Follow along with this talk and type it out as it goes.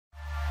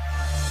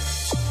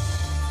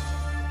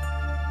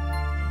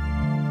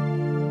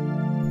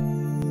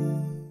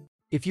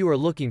if you are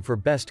looking for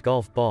best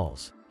golf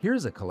balls.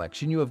 Here's a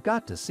collection you have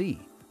got to see.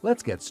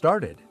 Let's get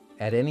started.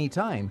 At any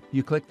time,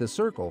 you click the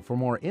circle for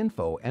more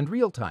info and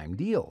real-time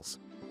deals.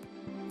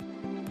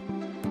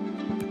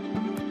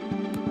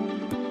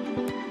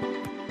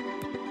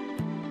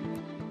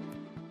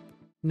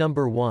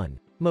 Number 1.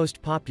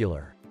 Most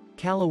popular.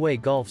 Callaway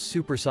Golf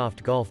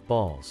Supersoft Golf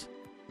Balls.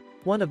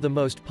 One of the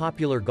most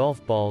popular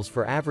golf balls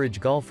for average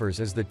golfers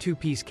is the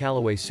two-piece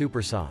Callaway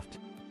Supersoft.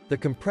 The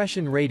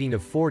compression rating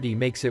of 40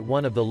 makes it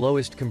one of the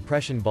lowest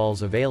compression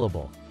balls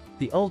available.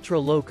 The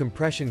ultra-low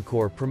compression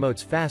core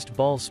promotes fast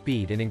ball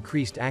speed and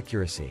increased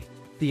accuracy.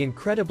 The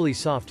incredibly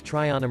soft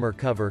trionomer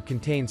cover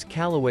contains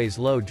Callaway's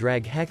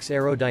low-drag hex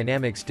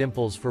aerodynamics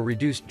dimples for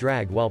reduced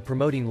drag while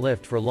promoting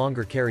lift for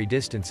longer carry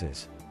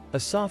distances. A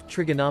soft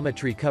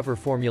trigonometry cover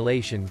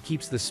formulation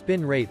keeps the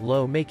spin rate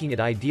low, making it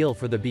ideal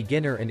for the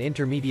beginner and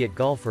intermediate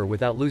golfer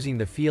without losing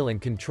the feel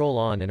and control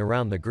on and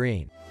around the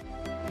green.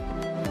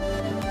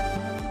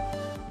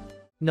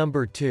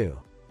 Number 2.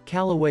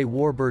 Callaway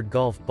Warbird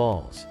Golf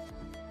Balls.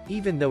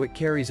 Even though it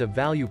carries a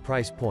value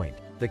price point,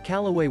 the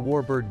Callaway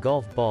Warbird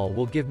golf ball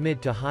will give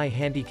mid to high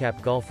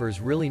handicap golfers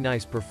really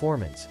nice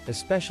performance,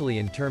 especially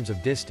in terms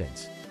of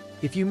distance.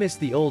 If you miss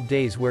the old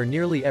days where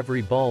nearly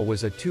every ball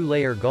was a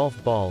two-layer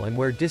golf ball and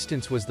where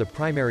distance was the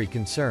primary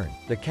concern,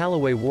 the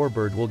Callaway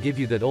Warbird will give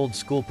you that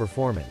old-school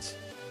performance.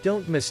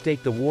 Don't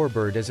mistake the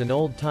Warbird as an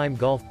old-time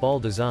golf ball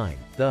design,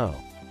 though.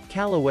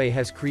 Callaway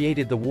has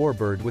created the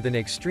Warbird with an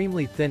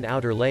extremely thin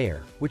outer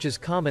layer, which is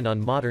common on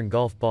modern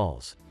golf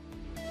balls.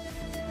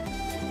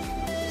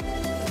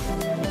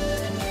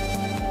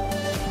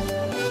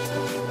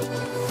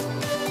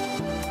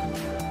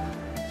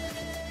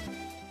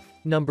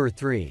 Number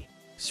 3.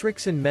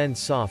 Srixon Men's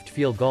Soft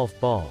Feel Golf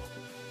Ball.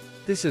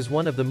 This is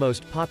one of the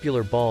most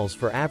popular balls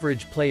for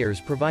average players,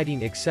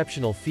 providing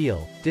exceptional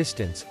feel,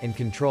 distance, and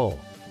control.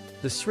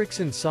 The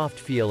Srixon Soft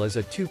Feel is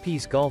a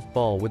two-piece golf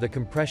ball with a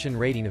compression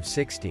rating of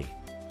 60.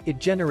 It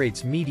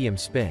generates medium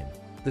spin.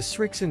 The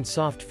Srixon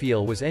Soft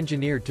Feel was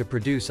engineered to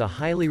produce a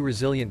highly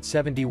resilient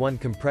 71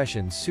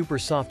 compression super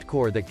soft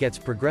core that gets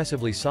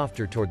progressively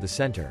softer toward the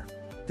center.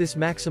 This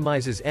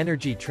maximizes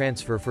energy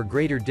transfer for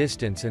greater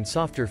distance and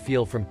softer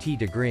feel from tee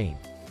to green.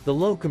 The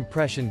low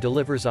compression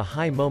delivers a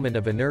high moment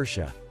of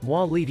inertia,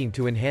 while leading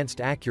to enhanced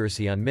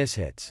accuracy on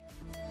mishits.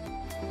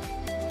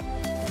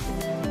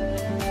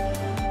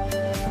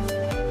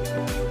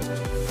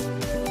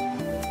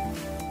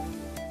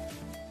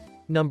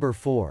 Number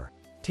 4.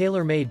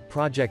 TaylorMade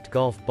Project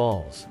Golf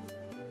Balls.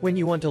 When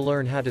you want to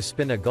learn how to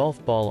spin a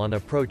golf ball on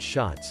approach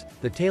shots,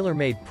 the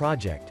TaylorMade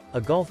Project,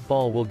 a golf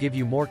ball, will give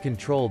you more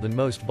control than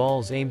most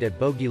balls aimed at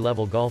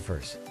bogey-level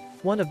golfers.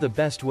 One of the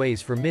best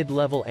ways for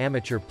mid-level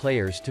amateur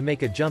players to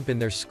make a jump in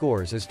their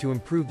scores is to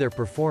improve their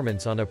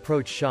performance on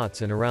approach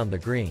shots and around the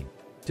green.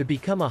 To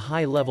become a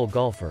high-level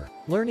golfer,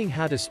 learning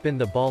how to spin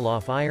the ball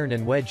off iron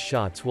and wedge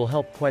shots will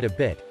help quite a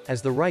bit,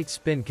 as the right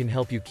spin can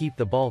help you keep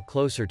the ball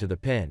closer to the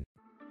pin.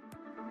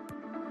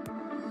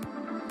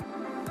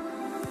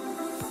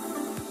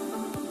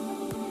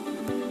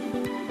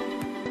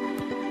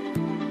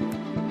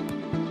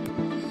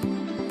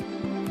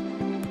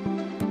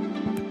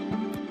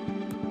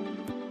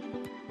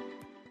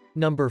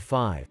 Number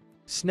 5.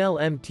 Snell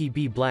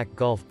MTB Black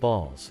Golf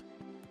Balls.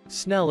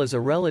 Snell is a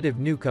relative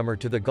newcomer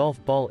to the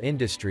golf ball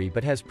industry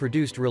but has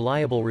produced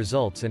reliable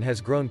results and has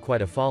grown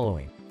quite a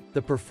following.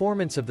 The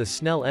performance of the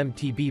Snell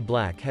MTB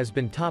Black has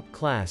been top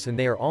class, and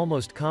they are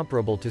almost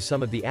comparable to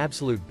some of the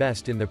absolute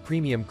best in the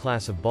premium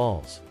class of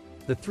balls.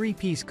 The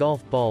three-piece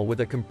golf ball with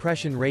a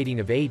compression rating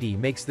of 80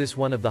 makes this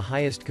one of the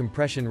highest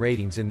compression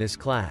ratings in this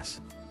class.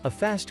 A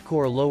fast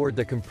core lowered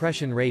the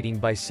compression rating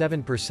by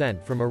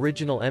 7% from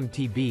original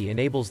MTB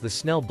enables the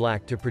Snell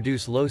Black to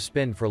produce low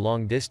spin for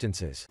long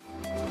distances.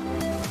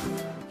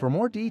 For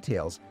more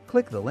details,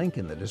 click the link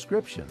in the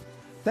description.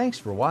 Thanks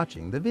for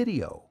watching the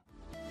video.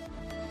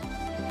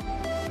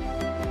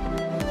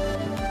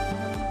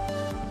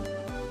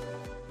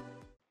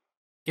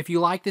 If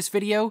you like this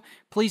video,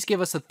 please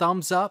give us a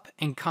thumbs up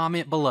and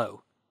comment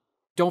below.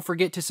 Don't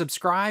forget to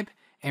subscribe,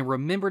 and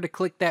remember to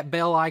click that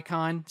bell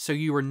icon so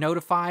you are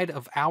notified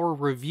of our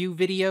review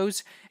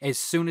videos as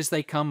soon as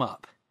they come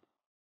up.